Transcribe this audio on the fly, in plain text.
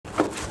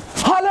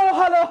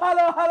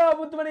hello,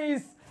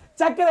 Muthmanis.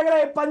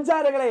 Chakkaragale,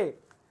 Pancharagale.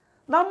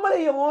 Nammal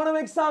Onam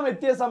exam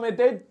ethiya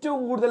samayathe ഏറ്റവും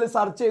കൂടുതൽ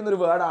search ചെയ്യുന്ന ഒരു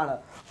വേർഡ് ആണ്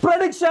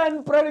prediction.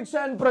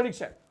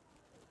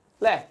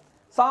 ല്ലേ?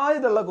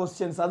 സാധ്യതയുള്ള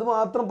ക്വസ്റ്റ്യൻസ് അത്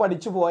മാത്രം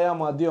പഠിച്ചു പോയാൽ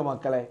മതിയോ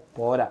മക്കളെ?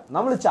 പോരാ.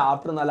 നമ്മൾ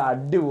ചാപ്റ്റർ നല്ല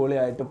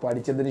അടിപൊളിയായിട്ട്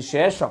പഠിച്ചതിന്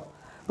ശേഷം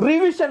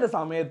റിവിഷന്റെ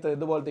സമയത്ത്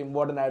ഇതുപോലത്തെ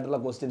ഇമ്പോർട്ടന്റ് ആയിട്ടുള്ള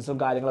ക്വസ്റ്റ്യൻസും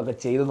കാര്യങ്ങളൊക്കെ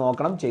ചെയ്തു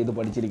നോക്കണം, ചെയ്തു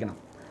പഠിച്ചിരിക്കണം.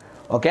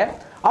 ഓക്കെ?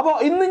 അപ്പോൾ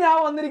ഇന്ന് ഞാൻ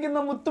വന്നിരിക്കുന്ന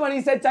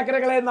മുത്തുമണീസെ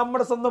ചക്കരകളെ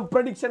നമ്മുടെ സ്വന്തം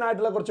പ്രഡിക്ഷൻ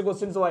ആയിട്ടുള്ള കുറച്ച്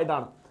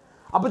ക്വസ്റ്റ്യൻസുമായിട്ടാണ്.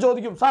 അപ്പോൾ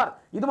ചോദിക്കും, സാർ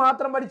ഇത്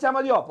മാത്രം പഠിച്ചാൽ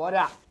മതിയോ?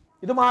 പോരാ.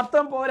 ഇത്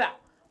മാത്രം പോരാ.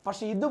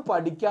 പക്ഷെ ഇത്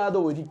പഠിക്കാതെ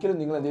ഒരിക്കലും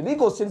നിങ്ങൾ എന്ത് ചെയ്യും? ഈ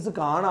ക്വസ്റ്റ്യൻസ്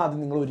കാണാതെ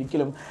നിങ്ങൾ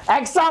ഒരിക്കലും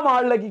എക്സാം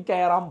ഹാളിലേക്ക്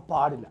കയറാൻ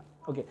പാടില്ല.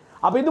 ഓക്കെ?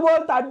 അപ്പോൾ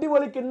ഇതുപോലത്തെ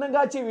അടിപൊളി കിണ്ണം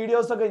കാച്ചി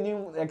വീഡിയോസൊക്കെ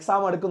ഇനിയും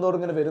എക്സാം എടുക്കുന്നതോട്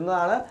ഇങ്ങനെ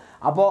വരുന്നതാണ്.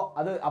 അപ്പോൾ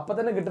അത് അപ്പം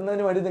തന്നെ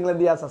കിട്ടുന്നതിന് വേണ്ടി നിങ്ങൾ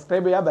എന്ത് ചെയ്യുക?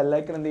 സബ്സ്ക്രൈബ് ചെയ്യുക,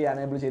 ബെല്ലൈക്കൺ എന്ത് ചെയ്യുക?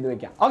 എനേബിൾ ചെയ്ത്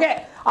വെക്കാം. ഓക്കെ?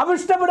 അപ്പോൾ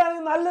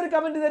ഇഷ്ടപ്പെടുകയാണെങ്കിൽ നല്ലൊരു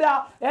കമൻറ്റ് തരാം,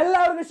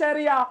 എല്ലാവർക്കും ഷെയർ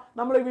ചെയ്യുക,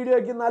 നമ്മുടെ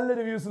വീഡിയോയ്ക്ക്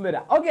നല്ലൊരു വ്യൂസും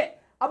തരാം. ഓക്കെ?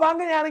 അപ്പോൾ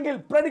അങ്ങനെയാണെങ്കിൽ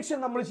പ്രഡിക്ഷൻ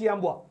നമ്മൾ ചെയ്യാൻ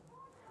പോവാം.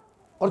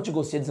 കുറച്ച്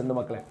ക്വസ്റ്റ്യൻസ് ഉണ്ട്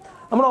മക്കളെ.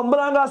 നമ്മൾ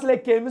 9ാം ക്ലാസ്സിലെ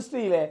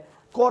കെമിസ്ട്രിയിലെ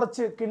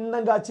കുറച്ച്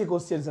കിണ്ണം കാച്ചി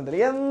ക്വസ്റ്റ്യൻസ് ഉണ്ട്,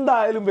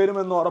 എന്തായാലും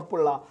വരുമെന്ന്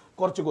ഉറപ്പുള്ള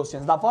കുറച്ച്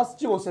ക്വസ്റ്റ്യൻസ്.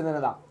 ഫസ്റ്റ് ക്വസ്റ്റ്യൻ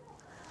എന്നതാ,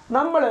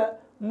 നമ്മൾ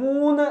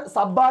 3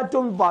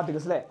 സബാറ്റോമിക്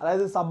പാർട്ടിക്കിൾസ് അല്ലേ,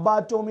 അതായത്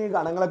സബാറ്റോമിക്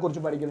കണങ്ങളെ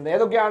കുറിച്ച് പഠിക്കുന്നത്.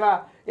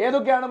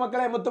 ഏതൊക്കെയാണ്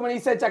മക്കളെ?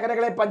 മുത്തുമണീസെ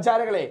ചക്കരകളെ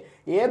പഞ്ചാരകളെ,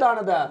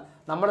 ഏതാണത്?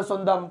 നമ്മുടെ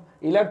സ്വന്തം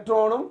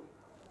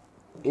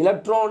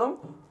ഇലക്ട്രോണും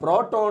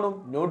പ്രോട്ടോണും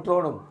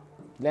ന്യൂട്രോണും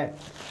അല്ലേ?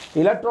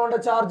 ഇലക്ട്രോണിന്റെ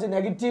ചാർജ്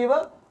നെഗറ്റീവ്,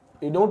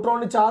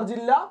 ന്യൂട്രോണിന് ചാർജ്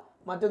ഇല്ല,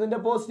 മറ്റേതിന്റെ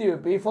പോസിറ്റീവ്,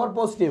 P4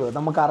 പോസിറ്റീവ്.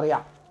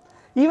 നമുക്കറിയാം.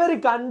 ഇവർ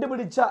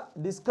കണ്ടുപിടിച്ച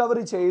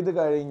ഡിസ്കവറി ചെയ്ത്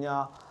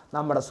കഴിഞ്ഞാൽ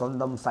നമ്മുടെ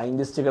സ്വന്തം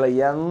സയന്റിസ്റ്റുകളെ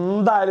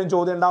എന്തായാലും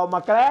ചോദ്യം ഉണ്ടാവും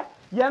മക്കളെ,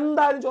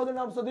 എന്തായാലും ചോദ്യം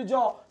ഉണ്ടാവും.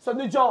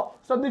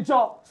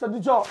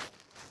 ശ്രദ്ധിച്ചോ.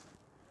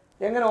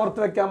 എങ്ങനെ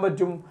ഓർത്ത് വെക്കാൻ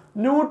പറ്റും?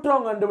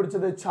 ന്യൂട്രോൺ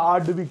കണ്ടുപിടിച്ചത്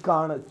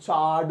ചാഡ്വിക്കാണ്.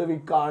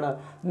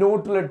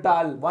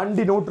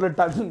 വണ്ടി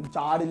ന്യൂട്രലിട്ടാൽ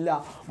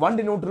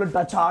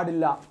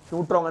ചാടില്ല,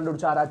 ന്യൂട്രോൺ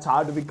കണ്ടുപിടിച്ച ആരാ?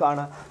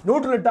 ചാഡ്വിക്കാണ്.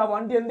 ന്യൂട്രലിട്ടാൽ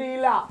വണ്ടി എന്ത്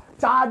ചെയ്യില്ല?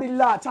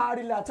 ചാടില്ല.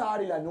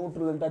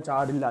 ന്യൂട്രലിട്ടാൽ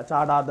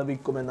ചാടാതെ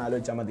വിൽക്കുമെന്ന്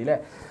ആലോചിച്ചാൽ മതി അല്ലേ?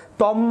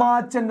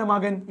 തോമാച്ചന്റെ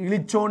മകൻ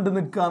ഇളിച്ചോണ്ട്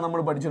നിൽക്കുക നമ്മൾ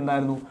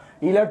പഠിച്ചിട്ടുണ്ടായിരുന്നു.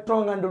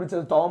 ഇലക്ട്രോൺ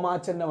കണ്ടുപിടിച്ചത്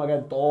തോമാച്ചന്റെ മകൻ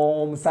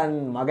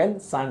മകൻ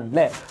സൺ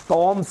അല്ലേ?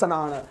 തോംസൺ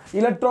ആണ്.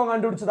 ഇലക്ട്രോൺ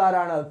കണ്ടുപിടിച്ചത്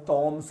ആരാണ്?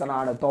 തോംസൺ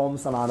ആണ്.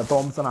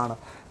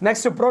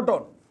 നെക്സ്റ്റ്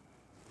പ്രോട്ടോൺ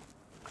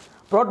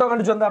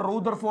കണ്ടുപിടിച്ചത് എന്താ?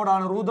 റൂദർഫോർഡ്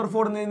ആണ്.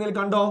 റൂദർഫോർഡ് എന്നതിൽ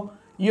കണ്ടോ,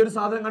 ഈ ഒരു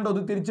സാധനം കണ്ടോ?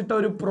 ഇത് തിരിച്ചിട്ട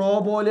ഒരു പ്രോ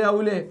പോലെ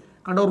ആവൂലേ?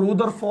 കണ്ടോ?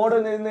 റൂദർഫോർഡ്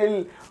എന്നതിൽ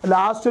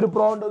ലാസ്റ്റ് ഒരു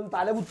പ്രോ ഉണ്ട്.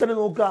 തലകുത്തനെ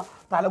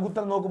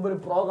നോക്കുമ്പോൾ ഒരു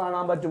പ്രോ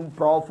കാണാൻ പറ്റും.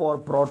 Pro four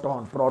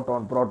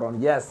proton.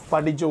 യെസ്,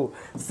 പഠിച്ചു.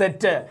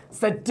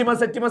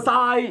 സെറ്റിമസ്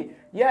ആയി.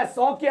 യെസ്,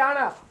 ഓക്കെ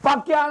ആണ്,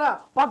 പക്ക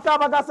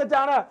സെറ്റ്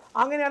ആണ്.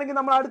 അങ്ങനെയാണെങ്കിൽ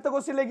നമ്മൾ അടുത്ത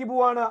ക്വസ്റ്റ്യനിലേക്ക്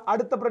പോവാണ്.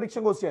 അടുത്ത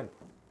പ്രഡിക്ഷൻ ക്വസ്റ്റ്യൻ,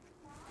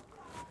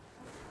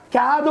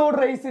 കാഥോഡ്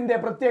റേസിന്റെ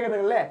പ്രത്യേകതകൾ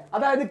അല്ലേ?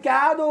 അതായത്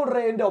കാഥോഡ്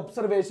റേന്റെ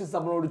ഒബ്സർവേഷൻസ്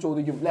നമ്മളോട്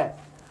ചോദിക്കും അല്ലേ?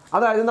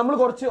 അതായത് നമ്മൾ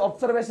കുറച്ച്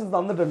ഒബ്സർവേഷൻസ്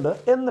തന്നിട്ടുണ്ട്,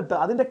 എന്നിട്ട്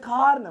അതിന്റെ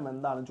കാരണം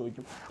എന്താണെന്ന്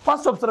ചോദിക്കും.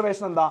 ഫസ്റ്റ്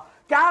ഒബ്സർവേഷൻ എന്താ?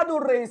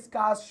 കാഥോഡ് റേസ്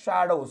കാസ്റ്റ്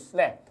ഷാഡോസ്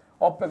അല്ലേ?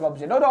 ഒപ്പക്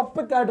ഒബ്ജക്റ്റ്, ഒരു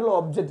ഒപ്പക് ആയിട്ടുള്ള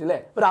ഒബ്ജക്റ്റ് അല്ലേ?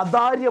 ഒരു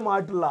അധാര്യം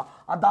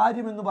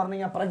എന്ന് പറഞ്ഞു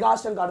കഴിഞ്ഞാൽ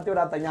പ്രകാശം കടത്തി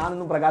വിടാത്ത,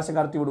 ഞാനൊന്നും പ്രകാശം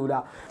കടത്തി വിടൂല,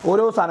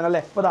 ഓരോ സാധനങ്ങൾ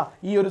അല്ലേ? ഇപ്പൊ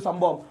ഈ ഒരു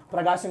സംഭവം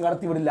പ്രകാശം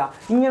കടത്തി വിടില്ല.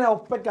 ഇങ്ങനെ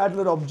ഒപ്പക്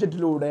ആയിട്ടുള്ള ഒരു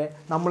ഒബ്ജക്റ്റിലൂടെ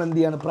നമ്മൾ എന്ത്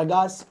ചെയ്യാണ്?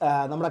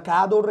 നമ്മുടെ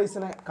കാഥോഡ്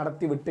റേസിനെ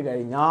കടത്തി വിട്ട്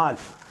കഴിഞ്ഞാൽ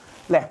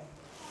അല്ലേ,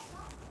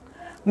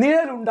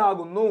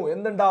 നിഴലുണ്ടാകുന്നു.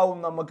 എന്തുണ്ടാവും?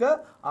 നമുക്ക്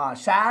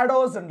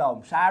ഷാഡോസ്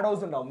ഉണ്ടാവും,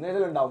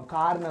 നിഴലുണ്ടാവും.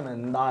 കാരണം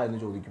എന്താ എന്ന്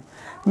ചോദിക്കും.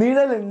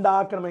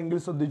 നിഴലുണ്ടാക്കണമെങ്കിൽ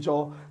ശ്രദ്ധിച്ചോ,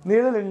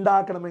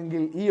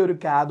 നിഴലുണ്ടാക്കണമെങ്കിൽ ഈ ഒരു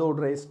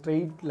കാഥോഡ് റേസ്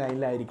സ്ട്രെയിറ്റ്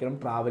ലൈനിലായിരിക്കണം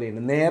ട്രാവൽ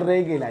ചെയ്യുന്നത്,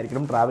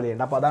 നേർരേഖയിലായിരിക്കണം ട്രാവൽ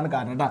ചെയ്യേണ്ടത്. അപ്പോൾ അതാണ്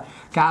കാരണം കേട്ടോ.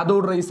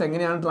 കാഥോഡ് റേസ്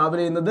എങ്ങനെയാണ് ട്രാവൽ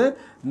ചെയ്യുന്നത്?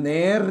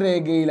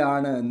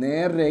 നേർരേഖയിലാണ്,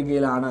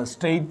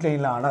 സ്ട്രെയിറ്റ്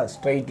ലൈനിലാണ്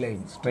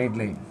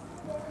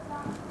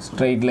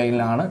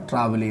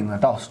ട്രാവൽ ചെയ്യുന്നത്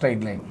കേട്ടോ.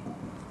 Straight line.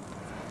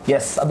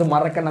 യെസ്, അത്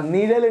മറക്കണ്ട.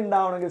 നിഴൽ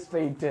ഉണ്ടാവണമെങ്കിൽ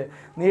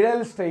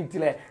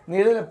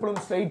നിഴൽ എപ്പോഴും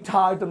സ്ട്രെയിറ്റ്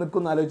ആയിട്ട്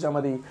നിൽക്കുന്ന ആലോചിച്ചാൽ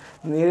മതി.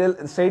 നിഴൽ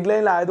സ്ട്രെയിറ്റ്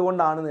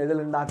ലൈനിലായതുകൊണ്ടാണ് നിഴൽ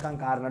ഉണ്ടാക്കാൻ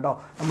കാരണം കേട്ടോ.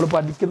 നമ്മൾ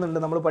പഠിക്കുന്നുണ്ട്.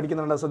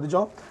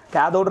 ശ്രദ്ധിച്ചോ,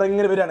 കാഥോഡ് റേ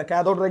എങ്ങനെ വരികയാണ് അല്ലേ?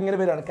 കാഥോഡ്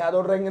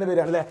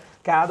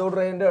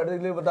റേൻ്റെ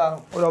ഇടയിൽ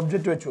ഒരു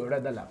ഒബ്ജക്റ്റ് വെച്ചു, ഇവിടെ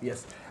ഇതല്ല.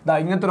 യെസ്,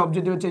 ഇങ്ങനത്തെ ഒരു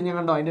ഒബ്ജക്റ്റ് വെച്ച് കഴിഞ്ഞാൽ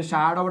കണ്ടോ, അതിൻ്റെ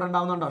ഷാഡോ അവിടെ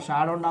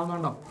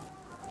ഉണ്ടാവുന്നുണ്ടോ?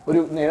 ഒരു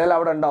നിഴൽ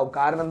അവിടെ ഉണ്ടാവും.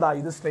 കാരണം എന്താ?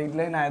 ഇത് സ്ട്രെയിറ്റ്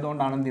ലൈൻ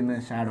ആയതുകൊണ്ടാണ് എന്ത്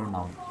ചെയ്യുന്നത്? ഷാഡോ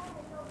ഉണ്ടാവുന്നത്.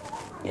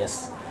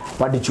 യെസ്,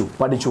 പഠിച്ചു.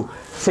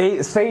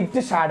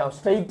 സ്ട്രെയിറ്റ് ഷാഡോ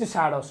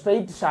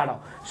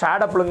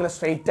എപ്പോഴും ഇങ്ങനെ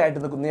സ്ട്രെയിറ്റ് ആയിട്ട്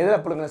നിൽക്കും, നിഴൽ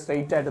എപ്പോഴും ഇങ്ങനെ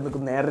സ്ട്രെയിറ്റ് ആയിട്ട്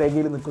നിൽക്കും,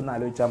 നേർരേഖയിൽ നിൽക്കുന്ന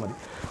ആലോചിച്ചാൽ മതി.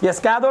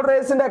 യെസ്, കാഥോഡ്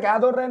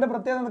റേന്റെ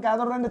പ്രത്യേകത,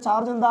 കാഥോഡ് റേന്റെ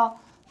ചാർജ് എന്താ?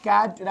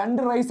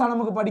 2 റേസ് ആണ്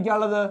നമുക്ക്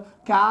പഠിക്കാനുള്ളത്,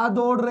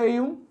 കാഥോഡ്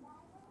റേയും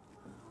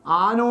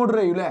ആനോഡ്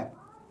റേയും അല്ലേ?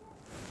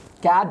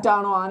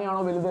 കാറ്റാണോ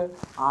ആനയാണോ വലുത്?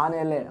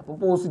 ആനയല്ലേ? അപ്പോൾ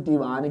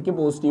പോസിറ്റീവ്, ആനയ്ക്ക്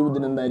പോസിറ്റീവ്,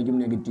 ഇതിനെന്തായിരിക്കും?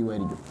 നെഗറ്റീവ്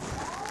ആയിരിക്കും.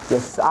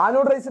 യെസ്,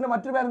 ആനോഡ് റേസിന്റെ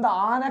മറ്റൊരു പേരെന്താ?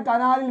 ആന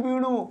കനാലിൽ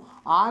വീണു.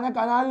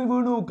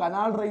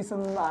 കനാൽ റേസ്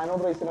എന്ന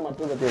ആനോഡ് റേസിന്റെ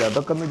മറ്റൊരു പ്രത്യേകത.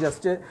 അതൊക്കെ ഒന്ന്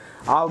ജസ്റ്റ്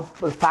ആ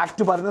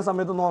ഫാക്ട് പറയുന്ന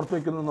സമയത്ത് ഒന്ന് ഓർത്ത്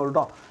വെക്കുന്നു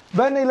കേട്ടോ.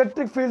 When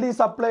electric field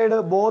is applied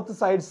both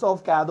sides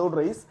of cathode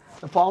rays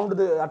found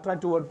the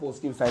attract toward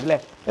positive side അല്ലേ?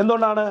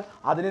 എന്തുകൊണ്ടാണ്?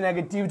 അതിന്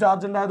നെഗറ്റീവ്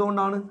ചാർജ്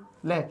ഉണ്ടായതുകൊണ്ടാണ്.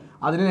 അല്ലേ?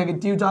 അതിന്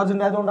നെഗറ്റീവ് ചാർജ്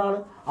ഉണ്ടായതുകൊണ്ടാണ്.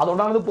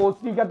 അതുകൊണ്ടാണ് ഇത്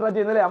പോസിറ്റീവ് അട്രാക്ട്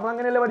ചെയ്യുന്നത് അല്ലേ? നമ്മൾ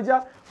അങ്ങനെയല്ലേ പഠിച്ച?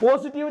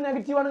 പോസിറ്റീവ്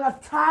നെഗറ്റീവ് ആണെങ്കിൽ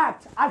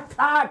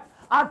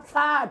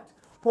അട്രാക്ട്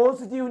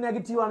പോസിറ്റീവ്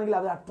നെഗറ്റീവ് ആണെങ്കിൽ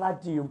അവർ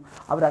അട്രാക്ട് ചെയ്യും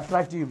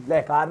അല്ലേ?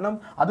 കാരണം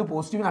അത്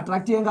പോസിറ്റീവിനെ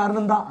അട്രാക്ട് ചെയ്യാൻ കാരണം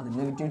എന്താ? അതിന്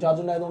നെഗറ്റീവ്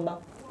ചാർജ് ഉണ്ടായതുകൊണ്ടാണ്.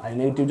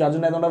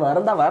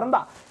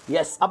 വേറെന്താ?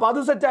 യെസ്. അപ്പോൾ അത്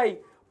സെറ്റായി,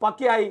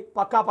 പക്കയായി,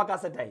 പക്ക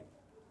സെറ്റായി.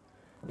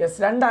 യെസ്,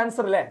 2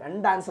 ആൻസർ അല്ലേ?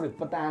 2 ആൻസർ.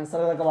 ഇപ്പോഴത്തെ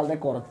ആൻസറുകളൊക്കെ വളരെ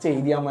കുറച്ച്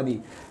എഴുതിയാൽ മതി.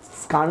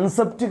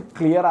 കൺസെപ്റ്റ്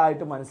ക്ലിയർ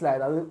ആയിട്ട്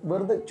മനസ്സിലായത് അത്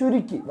വെറുതെ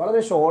ചുരുക്കി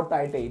വളരെ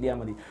ഷോർട്ടായിട്ട് എഴുതിയാൽ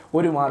മതി.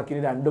 1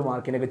 മാർക്കിന് 2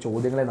 മാർക്കിനൊക്കെ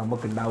ചോദ്യങ്ങളെ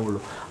നമുക്ക്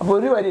ഉണ്ടാവുള്ളൂ. അപ്പോൾ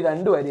 1 വരി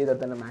 2 വരി ചെയ്താൽ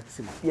തന്നെ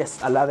മാക്സിമം. യെസ്,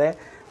 അല്ലാതെ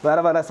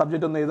വേറെ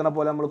സബ്ജക്റ്റ് ഒന്നും എഴുതണ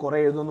പോലെ നമ്മൾ കുറേ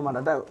എഴുതുന്നൊന്നും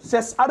വേണ്ട.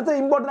 യെസ്, അടുത്ത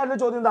ഇമ്പോർട്ടൻ്റ്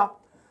ആയിട്ടുള്ള ചോദ്യം എന്താ?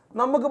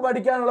 നമുക്ക്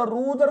പഠിക്കാനുള്ള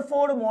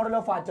റൂദർഫോർഡ് മോഡൽ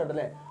ഓഫ് ആറ്റം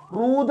അല്ലേ?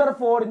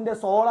 റൂദർഫോർഡിന്റെ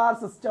സോളാർ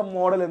സിസ്റ്റം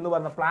മോഡൽ എന്ന്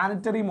പറഞ്ഞ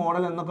പ്ലാനറ്ററി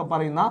മോഡൽ എന്നൊക്കെ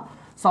പറയുന്ന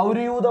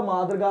സൗരയൂഥ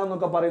മാതൃക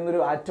എന്നൊക്കെ പറയുന്ന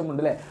ഒരു ആറ്റം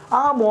ഉണ്ട് അല്ലേ?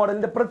 ആ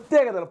മോഡലിന്റെ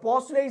പ്രത്യേകതകൾ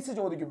പോസ്റ്റുലേറ്റ്സ്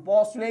ചോദിക്കും.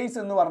 പോസ്റ്റുലേറ്റ്സ്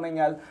എന്ന് പറഞ്ഞു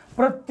കഴിഞ്ഞാൽ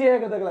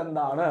പ്രത്യേകതകൾ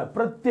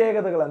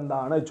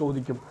എന്താണ്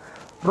ചോദിക്കും.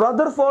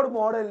 റുദർഫോർഡ്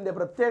മോഡലിന്റെ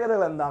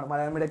പ്രത്യേകതകൾ എന്താണ്?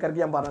 മലയാളം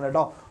മീഡിയക്കാർക്ക് ഞാൻ പറഞ്ഞു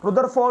കേട്ടോ.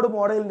 റുദർഫോർഡ്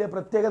മോഡലിന്റെ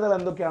പ്രത്യേകതകൾ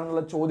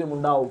എന്തൊക്കെയാണെന്നുള്ള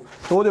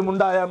ചോദ്യം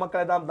ഉണ്ടായാൽ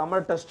മക്കളെ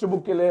നമ്മുടെ ടെക്സ്റ്റ്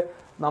ബുക്കിൽ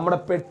നമ്മുടെ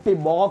പെട്ടി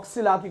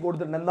ബോക്സിലാക്കി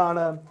കൊടുത്തിട്ടുണ്ട്.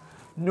 എന്താണ്?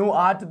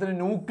 ആറ്റത്തിന്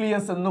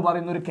ന്യൂക്ലിയസ് എന്ന്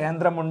പറയുന്ന ഒരു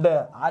കേന്ദ്രമുണ്ട്.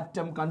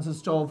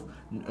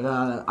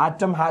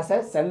 Atom has A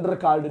centre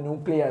called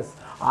nucleus.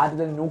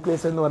 ആറ്റത്തിന്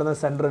nucleus എന്ന് പറയുന്ന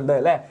സെന്റർ ഉണ്ട്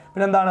അല്ലേ?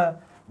 പിന്നെ എന്താണ്?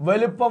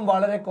 വലുപ്പം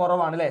വളരെ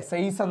കുറവാണ് അല്ലേ?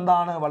 സൈസ്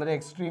എന്താണ്? വളരെ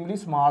എക്സ്ട്രീംലി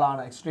സ്മാൾ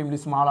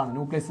ആണ്.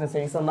 ന്യൂക്ലിയസിന്റെ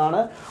സൈസ് എന്താണ്?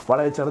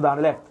 വളരെ ചെറുതാണ്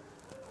അല്ലേ?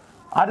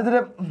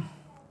 ആറ്റത്തിന്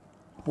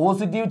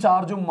പോസിറ്റീവ്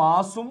ചാർജും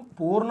മാസും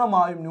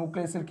പൂർണ്ണമായും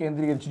ന്യൂക്ലിയസിൽ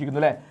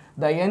കേന്ദ്രീകരിച്ചിരിക്കുന്നു അല്ലേ?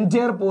 The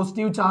entire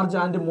positive charge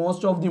and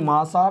most of the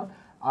mass R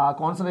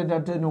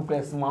concentrated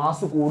nucleus.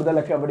 Mass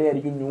കൂടുതലൊക്കെ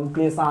എവിടെയായിരിക്കും?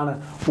 ന്യൂക്ലിയസ് ആണ്.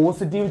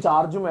 പോസിറ്റീവ്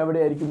ചാർജും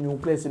എവിടെയായിരിക്കും?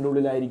 ന്യൂക്ലിയസിൻ്റെ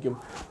ഉള്ളിലായിരിക്കും.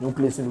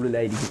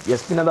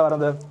 യെസ്. പിന്നെ എന്താ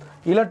പറയുന്നത്?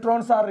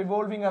 Electrons are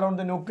revolving around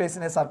the nucleus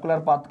in A circular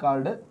path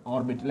called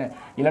orbit അല്ലേ?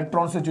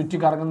 ഇലക്ട്രോൺസ്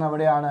ചുറ്റിക്കറങ്ങുന്ന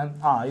എവിടെയാണ്?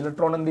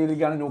 ഇലക്ട്രോൺ എന്ത്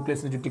ചെയ്തിരിക്കുകയാണ്?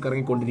 ന്യൂക്ലിയസിന്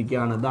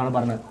ചുറ്റിക്കറങ്ങിക്കൊണ്ടിരിക്കുകയാണ്. ഇതാണ്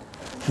പറഞ്ഞത്.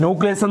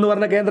 ന്യൂക്ലിയസ് എന്ന്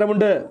പറഞ്ഞ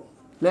കേന്ദ്രമുണ്ട്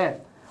അല്ലേ?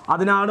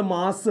 അതിനാണ്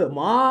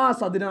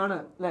മാസ് അതിനാണ്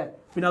അല്ലേ?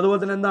 പിന്നെ അതുപോലെ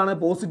തന്നെ എന്താണ്?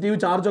 പോസിറ്റീവ്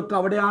ചാർജൊക്കെ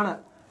അവിടെയാണ്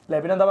അല്ലേ?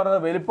 പിന്നെ എന്താ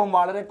പറയുന്നത്? വലിപ്പം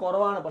വളരെ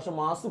കുറവാണ്, പക്ഷെ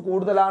മാസ്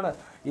കൂടുതലാണ്.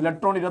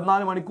 ഇലക്ട്രോൺ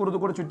 24 മണിക്കൂർ ഇത്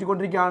കൂടെ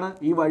ചുറ്റിക്കൊണ്ടിരിക്കുകയാണ്.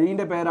 ഈ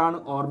വഴിയുടെ പേരാണ്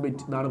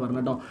ഓർബിറ്റ്. ഇതാണ്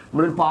പറഞ്ഞത് കേട്ടോ.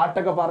 നമ്മളൊരു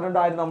പാട്ടൊക്കെ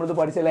പറഞ്ഞിട്ടുണ്ടായിരുന്നു, നമ്മളിത്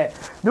പഠിച്ചല്ലേ?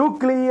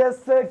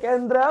 ന്യൂക്ലിയസ്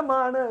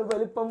കേന്ദ്രമാണ്,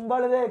 വലിപ്പം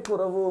വളരെ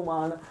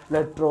കുറവുമാണ്,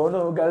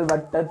 ഇലക്ട്രോണുകൾ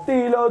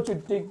വട്ടത്തിലോ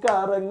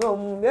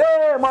ചുറ്റിക്കറങ്ങും,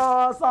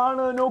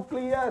 മാസാണ്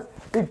ന്യൂക്ലിയസ്.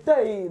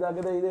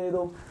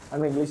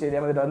 അങ്ങനെ ഇംഗ്ലീഷ്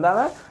ശരിയാൻ പറ്റും.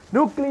 എന്താണ്?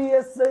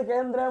 ന്യൂക്ലിയസ്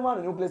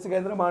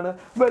കേന്ദ്രമാണ്,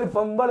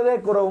 വലിപ്പം വളരെ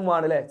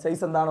കുറവുമാണ് അല്ലേ?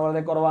 സൈസ് എന്താണ്?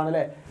 വളരെ കുറവാണ്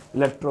അല്ലേ?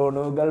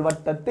 ഇലക്ട്രോണുകൾ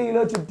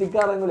വട്ടത്തിലോ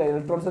ചുറ്റിക്കറങ്ങൂലേ?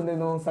 ഇലക്ട്രോൺസ് എന്ത്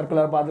ചെയ്യുന്നു?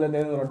 സർക്കുലർ പാത്തിൽ എന്ത്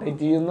ചെയ്യുന്നു?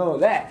 റൊട്ടേറ്റ് ചെയ്യുന്നു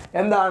അല്ലേ?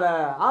 എന്താണ്?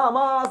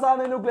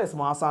 മാസാണ് ന്യൂക്ലിയസ്.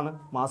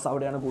 മാസ്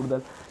അവിടെയാണ് കൂടുതൽ.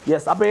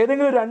 യെസ്. അപ്പോൾ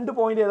ഏതെങ്കിലും 2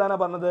 പോയിന്റ് ഏതാണ്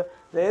പറഞ്ഞത്?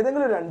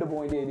 ഏതെങ്കിലും 2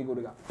 പോയിന്റ് എഴുതി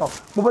കൊടുക്കുക കേട്ടോ.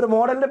 മൂപ്പര്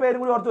മോഡലിന്റെ പേരും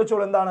കൂടി ഓർത്ത്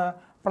വെച്ചോളൂ. എന്താണ്?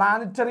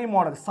 പ്ലാനറ്ററി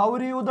മോഡൽ,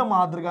 സൗരയൂഥ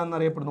മാതൃക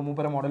എന്നറിയപ്പെടുന്നു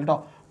മൂപ്പര മോഡൽ കേട്ടോ.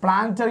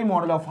 Planetary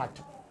model of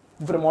atom.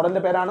 മൂപ്പര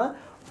മോഡലിന്റെ പേരാണ്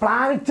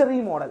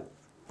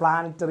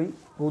planetary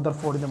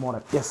റൂദർഫോർഡിന്റെ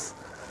model. Yes.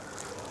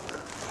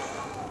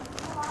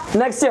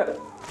 Next,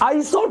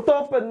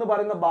 isotope എന്ന്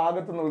പറയുന്ന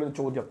ഭാഗത്ത് നിന്നുള്ളൊരു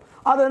ചോദ്യം.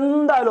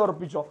 അതെന്തായാലും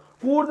ഉറപ്പിച്ചോ.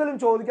 കൂടുതലും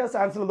ചോദിക്കാൻ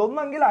ചാൻസ് ഉള്ളത്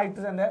ഒന്നെങ്കിൽ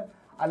ഹൈഡ്രജന്റെ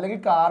അല്ലെങ്കിൽ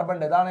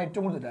കാർബണിന്റെ. ഇതാണ്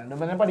ഏറ്റവും കൂടുതൽ. രണ്ടും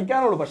തന്നെ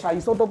പഠിക്കാനുള്ളൂ. പക്ഷേ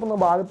ഐസോടോപ്പ് എന്ന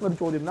ഭാഗത്ത് ഒരു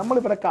ചോദ്യം.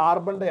 നമ്മളിവിടെ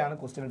കാർബണിന്റെയാണ്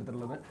ക്വസ്റ്റ്യൻ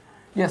എടുത്തിട്ടുള്ളത്.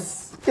 യെസ്.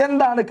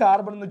 എന്താണ്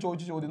കാർബൺ എന്ന്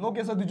ചോദ്യം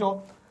നോക്കിയാൽ ശ്രദ്ധിച്ചോ.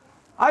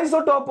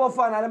 Isotope of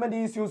an element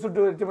is used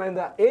to determine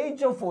the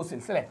age of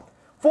fossils അല്ലേ?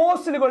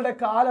 ഫോസിലുകളുടെ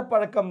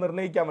കാലപ്പഴക്കം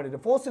നിർണ്ണയിക്കാൻ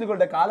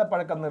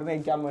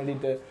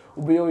വേണ്ടിയിട്ട്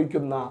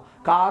ഉപയോഗിക്കുന്ന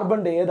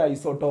കാർബണിന്റെ ഏത്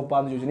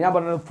ഐസോടോപ്പാന്ന് ചോദിച്ചു. ഞാൻ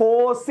പറഞ്ഞത്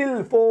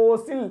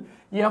ഫോസിൽ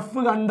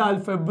എഫ് കണ്ടാൽ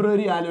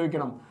ഫെബ്രുവരി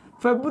ആലോചിക്കണം.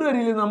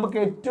 ഫെബ്രുവരിയിൽ നമുക്ക്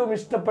ഏറ്റവും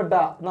ഇഷ്ടപ്പെട്ട,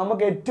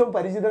 നമുക്ക് ഏറ്റവും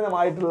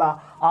പരിചിതമായിട്ടുള്ള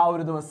ആ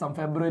ഒരു ദിവസം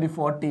ഫെബ്രുവരി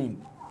 14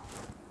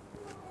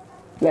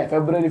 അല്ലേ?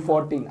 ഫെബ്രുവരി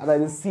 14,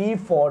 അതായത്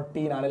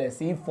C14 ആണ് അല്ലേ?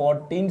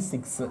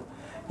 C14-6.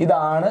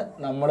 ഇതാണ്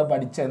നമ്മൾ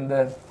പഠിച്ച എന്ത്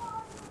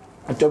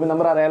അറ്റോമിക്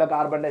നമ്പർ അറിയാലോ?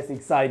 കാർബണിന്റെ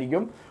 6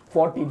 ആയിരിക്കും.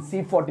 14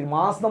 C14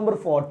 മാസ് നമ്പർ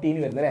 14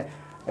 വരുന്നത് അല്ലേ?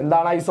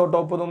 എന്താണ്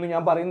ഐസോടോപ്പ് എന്നൊന്നും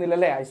ഞാൻ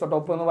പറയുന്നില്ലല്ലേ?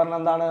 ഐസോടോപ്പ് എന്ന് പറഞ്ഞാൽ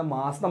എന്താണ്?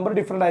 മാസ് നമ്പർ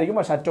ഡിഫറെൻ്റ് ആയിരിക്കും,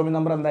 പക്ഷേ അറ്റോമിക്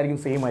നമ്പർ എന്തായിരിക്കും?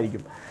 സെയിം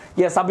ആയിരിക്കും.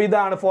 യെസ്. അപ്പോൾ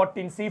ഇതാണ്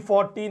 14.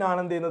 C14 ആണ്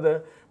എന്ത് ചെയ്യുന്നത്?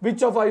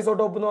 വിച്ച് ഓഫ്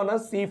ഐസോടോപ്പ് എന്ന്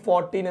പറഞ്ഞാൽ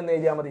C14 എന്ന്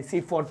എഴുതിയാൽ മതി.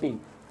 C14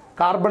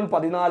 കാർബൺ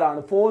 14 ആണ്.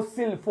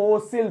 ഫോസിൽ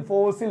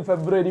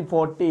ഫെബ്രുവരി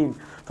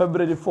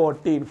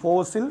 14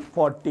 ഫോസിൽ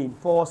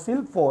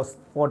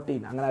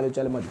 14 അങ്ങനെ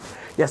ആലോചിച്ചാലും മതി.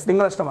 യെസ്.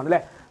 നിങ്ങളുടെ ഇഷ്ടമാണ്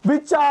അല്ലേ?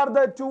 Which are the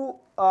 2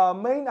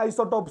 main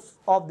isotopes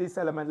of this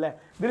element അല്ലേ?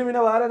 ഇതിന്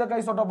പിന്നെ വേറെ ഏതൊക്കെ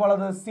ഐസോടോപ്പ്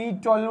ഉള്ളത്?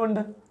 C12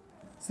 ഉണ്ട്,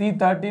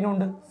 C13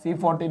 ഉണ്ട്,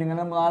 C14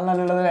 ഇങ്ങനെ 4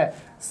 ഉള്ളത് അല്ലേ?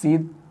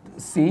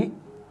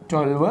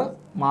 C12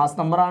 മാസ്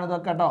നമ്പർ ആണ്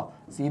ഇതൊക്കെ കേട്ടോ.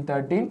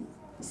 C13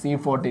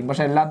 C14.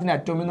 പക്ഷെ എല്ലാത്തിനും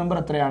അറ്റോമിക് നമ്പർ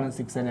എത്രയാണ്?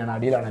 6 തന്നെയാണ്.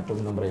 അടിയിലാണ്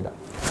അറ്റോമിക് നമ്പർ ചെയ്താൽ.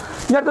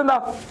 ഇങ്ങനത്തെന്താ?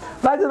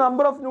 അതായത്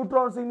number of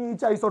neutrons in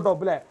each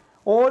isotope അല്ലേ?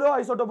 ഓരോ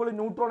ഐസോടോപ്പിലും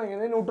ന്യൂട്രോൺ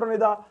എങ്ങനെ? ന്യൂട്രോൺ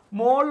ഇതാ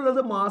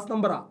മുകളിലുള്ളത് മാസ്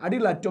നമ്പറാണ്,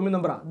 അടിയിലുള്ള അറ്റോമിക്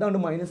നമ്പറാണ്. അതാണ്ട്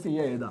മൈനസ്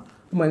എഴുതാം.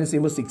 മൈനസ്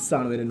ചെയ്യുമ്പോൾ 6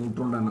 ആണ് വരെ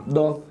ന്യൂട്രോണിൻ്റെ എണ്ണം.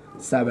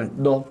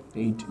 7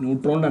 8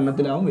 ന്യൂട്രോണിൻ്റെ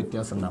എണ്ണത്തിലാവും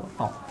വ്യത്യാസം ഉണ്ടാവും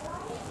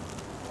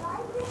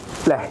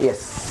അല്ലേ?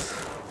 യെസ്.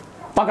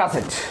 പക്കാ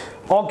സെറ്റ്.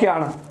 ഓക്കെ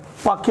ആണ്,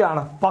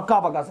 പക്കയാണ്,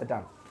 പക്കാ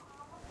സെറ്റാണ്.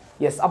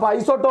 യെസ്. അപ്പോൾ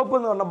ഐസോടോപ്പ്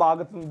എന്ന് പറഞ്ഞ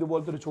ഭാഗത്ത് നിന്ന്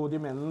ഇതുപോലത്തെ ഒരു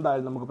ചോദ്യം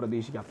എന്തായാലും നമുക്ക്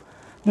പ്രതീക്ഷിക്കാം.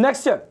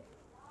 നെക്സ്റ്റ്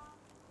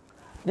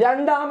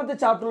രണ്ടാമത്തെ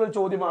ചാപ്റ്ററിലുള്ള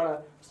ചോദ്യമാണ്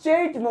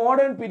state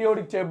modern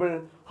periodic table.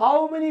 How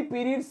many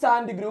periods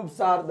and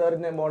groups are there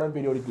in A modern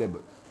periodic table?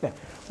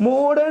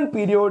 Modern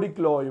periodic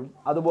ലോയും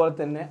അതുപോലെ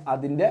തന്നെ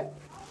അതിൻ്റെ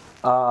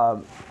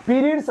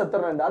പീരീഡ്സ് എത്ര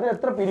ഉണ്ട്, അതിന്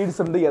എത്ര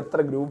പീരീഡ്സ് ഉണ്ട്, എത്ര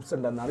ഗ്രൂപ്പ്സ്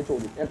ഉണ്ടെന്നാണ്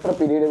ചോദ്യം. എത്ര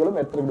പീരീഡുകളും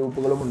എത്ര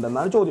ഗ്രൂപ്പുകളും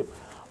ഉണ്ടെന്നാണ് ചോദ്യം.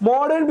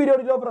 Modern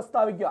periodic law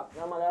പ്രസ്താവിക്കുക.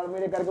 ഞാൻ മലയാളം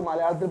മീഡിയക്കാർക്ക്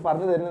മലയാളത്തിൽ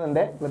പറഞ്ഞു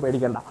തരുന്നുണ്ട്, നിങ്ങൾ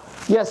പേടിക്കണ്ട.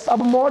 യെസ്.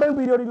 അപ്പം മോഡേൺ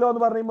പീരിയോഡിക് ലോ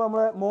എന്ന് പറയുമ്പോൾ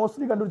നമ്മൾ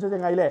മോസ്റ്റ്ലി കണ്ടുപിടിച്ച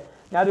ചങ്ങായില്ലേ,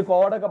 ഞാനൊരു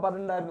കോഡൊക്കെ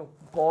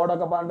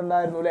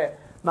പറഞ്ഞിട്ടുണ്ടായിരുന്നു അല്ലേ.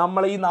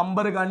 നമ്മൾ ഈ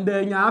നമ്പർ കണ്ടു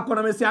കഴിഞ്ഞാൽ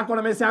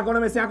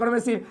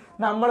മെസ്സി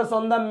നമ്മൾ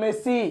സ്വന്തം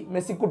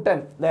മെസ്സിക്കുട്ടൻ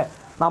അല്ലേ.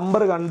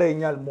 നമ്പർ കണ്ടു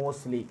കഴിഞ്ഞാൽ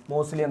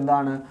മോസ്റ്റ്ലി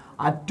എന്താണ്,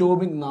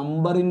 അറ്റോമിക്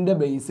നമ്പറിൻ്റെ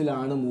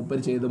ബേസിലാണ് മൂപ്പർ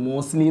ചെയ്തത്.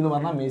 മോസ്റ്റ്ലി എന്ന്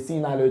പറഞ്ഞാൽ മെസ്സി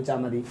എന്ന് ആലോചിച്ചാൽ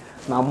മതി.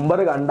 നമ്പർ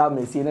കണ്ടാൽ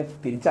മെസ്സിനെ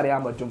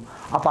തിരിച്ചറിയാൻ പറ്റും.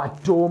 അപ്പോൾ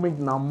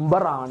അറ്റോമിക്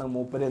നമ്പറാണ്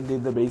മൂപ്പർ എന്ത്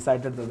ചെയ്തത്, ബേസ്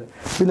ആയിട്ട് എടുത്തത്.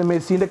 പിന്നെ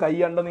മെസ്സിൻ്റെ കൈ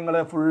കണ്ടോ നിങ്ങൾ,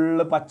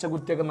 ഫുള്ള്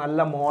പച്ചക്കുറ്റിയൊക്കെ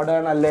നല്ല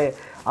മോഡേൺ അല്ലേ.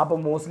 അപ്പോൾ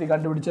മോസ്റ്റ്ലി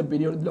കണ്ടുപിടിച്ച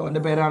പീരിയോഡിക് ലോ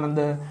എൻ്റെ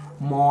പേരാണെന്ത്,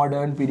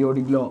 മോഡേൺ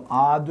പീരിയോഡിക് ലോ.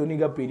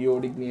 ആധുനിക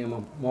പീരിയോഡിക്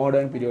നിയമം,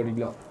 മോഡേൺ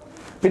പീരിയോഡിക് ലോ.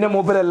 പിന്നെ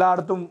മൂപ്പർ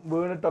എല്ലായിടത്തും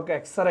വീണിട്ടൊക്കെ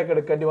എക്സ്റേ ഒക്കെ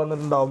എടുക്കേണ്ടി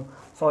വന്നിട്ടുണ്ടാവും.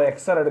 സോ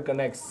എക്സ്റേ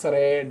എടുക്കേണ്ട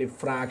എക്സ്റേ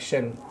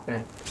ഡിഫ്രാക്ഷൻ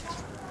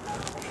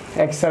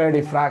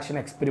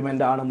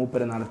എക്സ്പെരിമെൻ്റ് ആണ്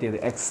മൂപ്പർ നടത്തിയത്.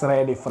 എക്സ്റേ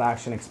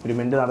ഡിഫ്രാക്ഷൻ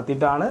എക്സ്പെരിമെൻ്റ്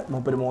നടത്തിയിട്ടാണ്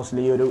മൂപ്പർ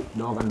മോസ്റ്റ്ലി ഒരു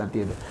ലോ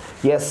കണ്ടെത്തിയത്.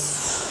 യെസ്.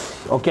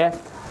 ഓക്കെ,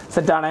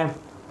 സെറ്റാണേ.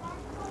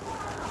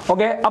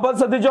 ഓക്കെ, അപ്പോൾ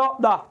ശ്രദ്ധിച്ചോ.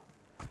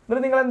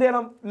 എന്നിട്ട് നിങ്ങൾ എന്ത്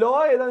ചെയ്യണം, ലോ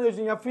ഏതാണെന്ന്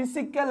ചോദിച്ചു കഴിഞ്ഞാൽ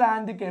physical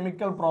and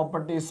chemical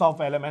properties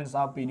of elements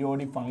R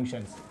periodic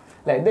functions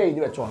അല്ലേ. ഇത്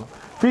എഴുതി വെച്ചോണം.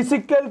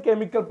 ഫിസിക്കൽ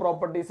കെമിക്കൽ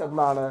പ്രോപ്പർട്ടീസ്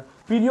എന്താണ്,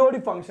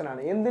 പീരിയോഡിക് ഫംഗ്ഷൻ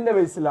ആണ്. എന്തിൻ്റെ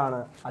ബേസിലാണ്,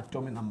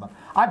 അറ്റോമിക് നമ്പർ.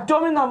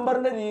 അറ്റോമിക്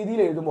നമ്പറിൻ്റെ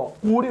രീതിയിൽ എഴുതുമ്പോൾ,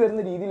 കൂടി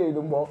വരുന്ന രീതിയിൽ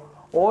എഴുതുമ്പോൾ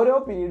ഓരോ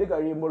പീരീഡ്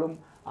കഴിയുമ്പോഴും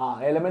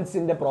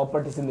എലമെന്റ്സിൻ്റെ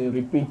പ്രോപ്പർട്ടീസ്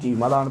റിപ്പീറ്റ്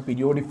ചെയ്യും. അതാണ്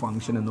പീരിയോഡിക്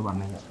ഫംഗ്ഷൻ എന്ന്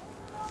പറഞ്ഞു കഴിഞ്ഞാൽ.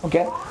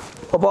 ഓക്കെ.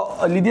 അപ്പോൾ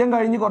ലിഥിയം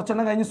കഴിഞ്ഞ്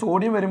കുറച്ചെണ്ണം കഴിഞ്ഞ്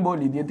സോഡിയം വരുമ്പോൾ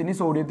ലിഥിയത്തിൻ്റെയും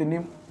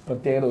സോഡിയത്തിൻ്റെയും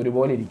പ്രത്യേകത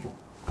ഒരുപോലെ ഇരിക്കും,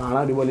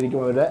 കാണാൻ ഒരുപോലെ ഇരിക്കും,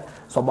 അവരുടെ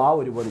സ്വഭാവം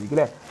ഒരുപോലെ ഇരിക്കും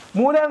അല്ലേ.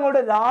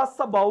 മൂലകങ്ങളുടെ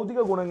രാസഭൗതിക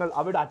ഗുണങ്ങൾ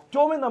അവരുടെ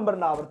അറ്റോമിക്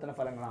നമ്പറിൻ്റെ ആവർത്തന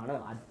ഫലങ്ങളാണ്.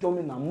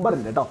 അറ്റോമിക്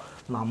നമ്പറിൻ്റെ കേട്ടോ,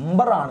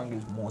 നമ്പറാണെങ്കിൽ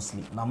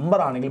മോസ്റ്റ്ലി,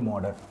 നമ്പറാണെങ്കിൽ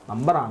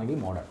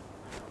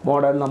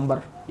മോഡേൺ നമ്പർ.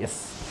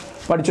 യെസ്,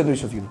 പഠിച്ചെന്ന്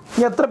വിശ്വസിക്കുന്നു.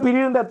 ഇനി എത്ര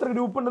പീരീഡ് ഉണ്ട്, എത്ര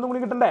ഗ്രൂപ്പ് ഉണ്ടെന്ന്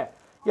കൂടി കിട്ടണ്ടേ.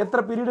 എത്ര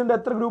പീരീഡ് ഉണ്ട്,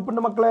 എത്ര ഗ്രൂപ്പ്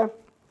ഉണ്ട് മക്കളെ.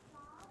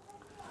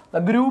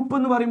 ഗ്രൂപ്പ്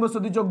എന്ന് പറയുമ്പോൾ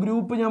ശ്രദ്ധിച്ചോ,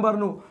 ഗ്രൂപ്പ് ഞാൻ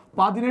പറഞ്ഞു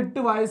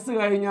 18 വയസ്സ്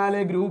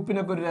കഴിഞ്ഞാലേ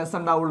ഗ്രൂപ്പിനൊക്കെ ഒരു രസം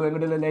ഉണ്ടാവുള്ളൂ,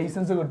 എങ്ങോട്ട്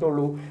ലൈസൻസ്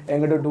കിട്ടുള്ളൂ,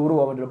 എങ്ങോട്ട് ടൂർ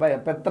പോകാൻ പറ്റുള്ളൂ.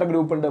 അപ്പോൾ എത്ര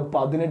ഗ്രൂപ്പ് ഉണ്ട്,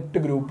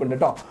 18 ഗ്രൂപ്പ് ഉണ്ട്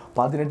കേട്ടോ,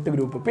 18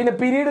 ഗ്രൂപ്പ്. പിന്നെ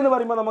പീരീഡ് എന്ന്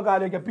പറയുമ്പോൾ നമുക്ക്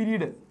ആലോചിക്കാം.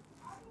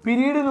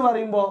 പീരീഡ് എന്ന്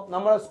പറയുമ്പോൾ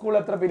നമ്മുടെ സ്കൂളിൽ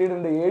എത്ര പീരീഡ്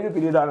ഉണ്ട്, 7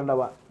 പീരീഡാണ്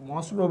ഉണ്ടാവുക.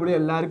 മോസ്റ്റ് പ്രോബബ്ലി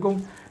എല്ലാവർക്കും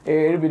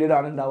 7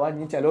 പീരീഡാണ് ഉണ്ടാവുക.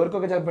 ഇനി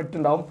ചിലവർക്കൊക്കെ ചിലപ്പോൾ 8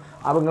 ഉണ്ടാവും.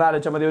 അപ്പോൾ നിങ്ങൾ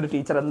ആലോചിച്ചാൽ മതി, ഒരു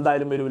ടീച്ചർ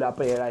എന്തായാലും വരില്ല,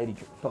 അപ്പോൾ 7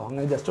 ആയിരിക്കും കേട്ടോ.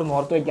 അങ്ങനെ ജസ്റ്റ് ഒന്ന്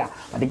ഓർത്ത് വയ്ക്കുക,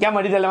 പഠിക്കാൻ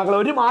വേണ്ടിയിട്ടല്ല മക്കൾ,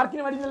 ഒരു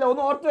മാർക്കിന് വേണ്ടിയിട്ടല്ല,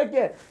 ഒന്ന് ഓർത്ത്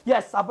വയ്ക്കുക.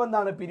 യെസ്. അപ്പോൾ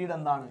എന്താണ് പീരീഡ്,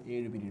 എന്താണ്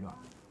 7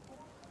 പീരീഡാണ്.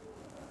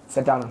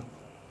 സെറ്റാണ്,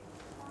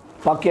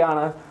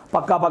 പക്കയാണ്,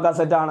 പക്ക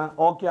സെറ്റാണ്,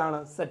 ഓക്കെ ആണ്,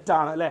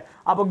 സെറ്റാണ് അല്ലേ.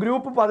 അപ്പോൾ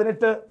group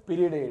 18,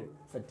 period 7,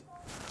 set.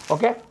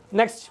 Okay,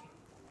 next.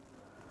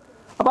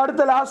 അപ്പോൾ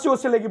അടുത്ത ലാസ്റ്റ്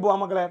ക്വസ്റ്റ്യനിലേക്ക് പോകാം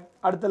മക്കളെ.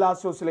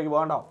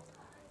 പോകാണ്ടോ.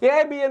 എ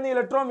ബി എന്നീ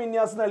ഇലക്ട്രോൺ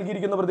വിന്യാസം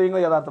നൽകിയിരിക്കുന്ന പ്രതീകങ്ങൾ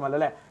യഥാർത്ഥമല്ല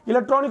അല്ലേ.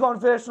 Electronic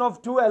configuration of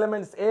 2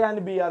 elements A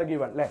and B are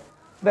given അല്ലേ.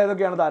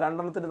 ഇതേതൊക്കെയാണ്,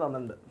 രണ്ടെണ്ണത്തിന്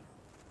തന്നിട്ടുണ്ട്.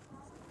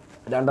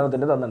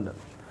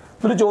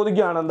 ഒരു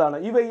ചോദിക്കുകയാണ് എന്താണ്,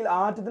 ഇവയിൽ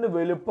ആറ്റത്തിന്റെ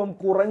വലുപ്പം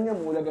കുറഞ്ഞ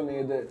മൂലകം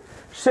ഏത്.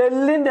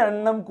 ഷെല്ലിന്റെ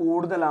എണ്ണം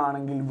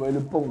കൂടുതലാണെങ്കിൽ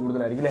വലുപ്പം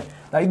കൂടുതലായിരിക്കും അല്ലേ.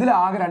 ഇതിൽ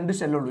ആകെ 2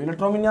 ഷെല്ലുള്ളൂ.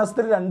 ഇലക്ട്രോൺ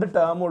വിന്യാസത്തിൽ 2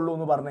 ടേം ഉള്ളൂ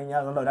എന്ന് പറഞ്ഞു കഴിഞ്ഞാൽ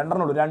അതുകൊണ്ടോ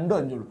 2 ഉള്ളൂ, 2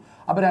 5 ഉള്ളൂ.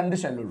 അപ്പോൾ 2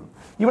 ഷെല്ലുള്ളൂ.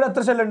 ഇവിടെ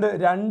എത്ര ഷെല്ലുണ്ട്,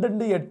 2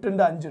 ഉണ്ട്, 8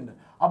 ഉണ്ട്, 5 ഉണ്ട്.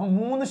 അപ്പോൾ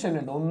 3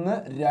 ഷെല്ലുണ്ട്, 1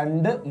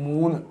 2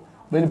 3.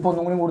 വലുപ്പം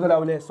ഒന്നും കൂടി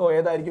കൂടുതലാവില്ലേ. സോ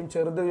ഏതായിരിക്കും,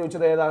 ചെറുത്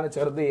ചോദിച്ചത് ഏതാണ്,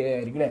 ചെറുത് എ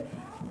ആയിരിക്കും അല്ലേ.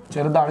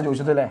 ചെറുതാണ്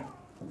ചോദിച്ചത് അല്ലേ,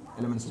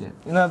 എലമെന്റ്സ്.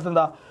 ഇതിനകത്ത്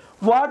എന്താ,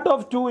 what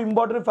of 2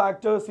 important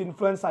factors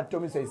influence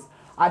atomic size.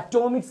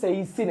 Atomic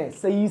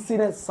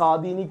സൈസിനെ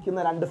സ്വാധീനിക്കുന്ന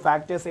 2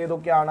 ഫാക്ടേഴ്സ്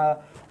ഏതൊക്കെയാണ്.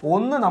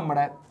 ഒന്ന്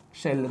നമ്മുടെ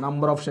ഷെല്ല്,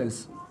 നമ്പർ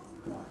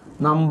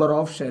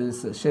ഓഫ്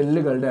ഷെൽസ്,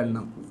 ഷെല്ലുകളുടെ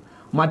എണ്ണം.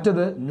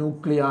 മറ്റത്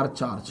ന്യൂക്ലിയർ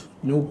ചാർജ്,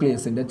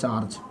 ന്യൂക്ലിയസിൻ്റെ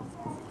ചാർജ്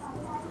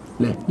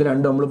അല്ലേ. ഇത്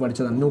രണ്ടും നമ്മൾ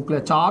പഠിച്ചതാണ്.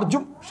 ന്യൂക്ലിയർ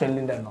ചാർജും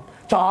ഷെല്ലിൻ്റെ എണ്ണം.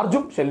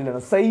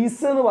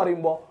 സൈസ് എന്ന്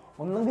പറയുമ്പോൾ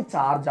ഒന്നെങ്കിൽ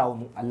ചാർജ്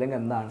ആവുന്നു, അല്ലെങ്കിൽ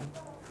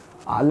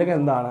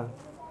എന്താണ്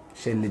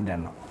ഷെല്ലിൻ്റെ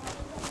എണ്ണം.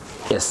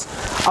 യെസ്.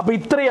 അപ്പോൾ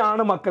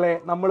ഇത്രയാണ് മക്കളെ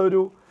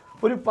നമ്മളൊരു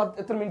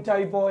എത്ര മിനിറ്റ്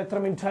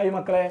ആയി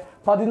മക്കളെ,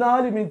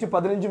 14 മിനിറ്റ്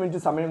 15 മിനിറ്റ്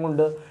സമയം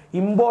കൊണ്ട്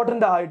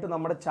ഇമ്പോർട്ടൻ്റ് ആയിട്ട്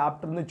നമ്മുടെ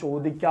ചാപ്റ്ററിൽ നിന്ന്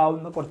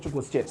ചോദിക്കാവുന്ന കുറച്ച്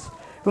ക്വസ്റ്റ്യൻസ്.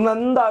 ഇതൊന്നും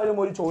എന്തായാലും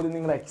ഒരു ചോദ്യം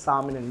നിങ്ങളുടെ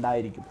എക്സാമിന്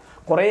ഉണ്ടായിരിക്കും.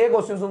 കുറേ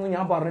ക്വസ്റ്റ്യൻസ് ഒന്നും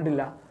ഞാൻ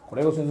പറഞ്ഞിട്ടില്ല,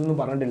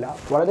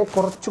 വളരെ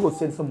കുറച്ച്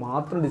ക്വസ്റ്റ്യൻസ്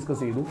മാത്രം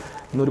ഡിസ്കസ് ചെയ്തു.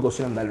 ഇന്നൊരു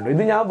ക്വസ്റ്റ്യൻ എന്തായാലും ഉണ്ട്.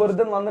 ഇത് ഞാൻ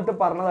വെറുതെ വന്നിട്ട്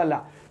പറഞ്ഞതല്ല,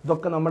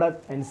 ഇതൊക്കെ നമ്മുടെ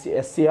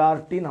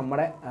SCERT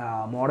നമ്മുടെ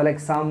മോഡൽ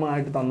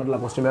എക്സാമായിട്ട് തന്നിട്ടുള്ള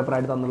ക്വസ്റ്റ്യൻ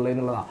പേപ്പറായിട്ട് തന്നിട്ടുള്ളത്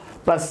എന്നുള്ളതാണ്.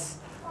 പ്ലസ്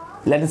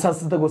ലെറ്റർ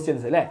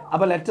ക്വസ്റ്റ്യൻസ് അല്ലേ.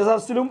 അപ്പോൾ ലെറ്റർ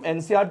സബ്സ്റ്റിലും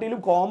NCERT-ലും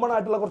കോമൺ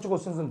ആയിട്ടുള്ള കുറച്ച്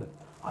ക്വസ്റ്റ്യൻസ് ഉണ്ട്,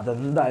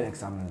 അതെന്തായാലും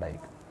എക്സാമിന്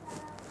ഉണ്ടായിരിക്കും.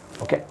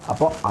 ഓക്കെ,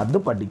 അപ്പോൾ അത്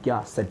പഠിക്കുക,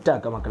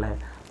 സെറ്റാക്കുക മക്കളെ.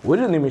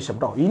 ഒരു നിമിഷം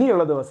കേട്ടോ.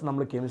 ഇനിയുള്ള ദിവസം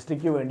നമ്മൾ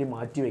കെമിസ്ട്രിക്ക് വേണ്ടി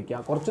മാറ്റി വയ്ക്കുക.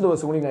 കുറച്ച്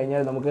ദിവസം കൂടി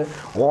കഴിഞ്ഞാൽ നമുക്ക്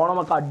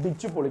ഓണമൊക്കെ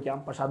അടിച്ച് പൊളിക്കാം.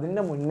 പക്ഷെ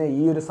അതിൻ്റെ മുന്നേ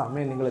ഈ ഒരു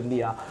സമയം നിങ്ങൾ എന്ത്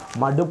ചെയ്യുക,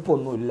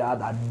 മടുപ്പൊന്നും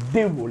ഇല്ലാതെ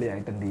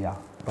അടിപൊളിയായിട്ട് എന്ത് ചെയ്യുക,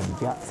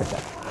 പഠിക്കുക,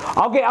 സെറ്റാക്കുക.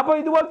 ഓക്കെ, അപ്പോൾ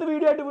ഇതുപോലത്തെ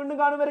വീഡിയോ ആയിട്ട് വീണ്ടും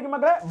കാണുന്നവരേക്കും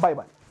മക്കളെ, ബൈ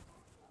ബൈ.